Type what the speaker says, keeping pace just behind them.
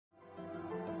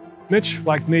Mitch,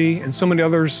 like me, and so many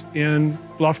others in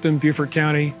Bluffton, Beaufort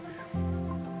County,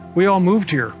 we all moved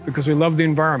here because we love the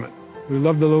environment. We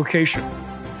love the location.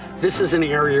 This is an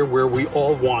area where we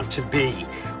all want to be.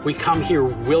 We come here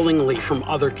willingly from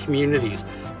other communities,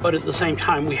 but at the same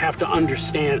time, we have to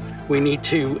understand we need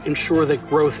to ensure that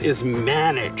growth is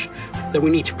managed, that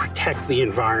we need to protect the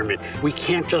environment. We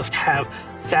can't just have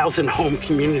 1,000 home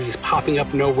communities popping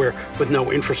up nowhere with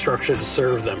no infrastructure to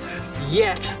serve them.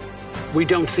 Yet, we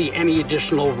don't see any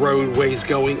additional roadways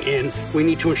going in. We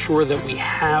need to ensure that we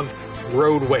have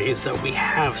roadways, that we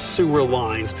have sewer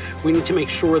lines. We need to make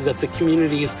sure that the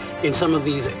communities in some of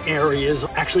these areas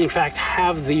actually, in fact,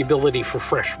 have the ability for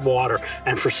fresh water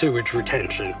and for sewage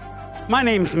retention. My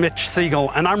name's Mitch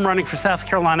Siegel, and I'm running for South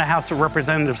Carolina House of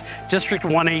Representatives, District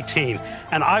 118,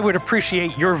 and I would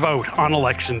appreciate your vote on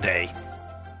Election Day.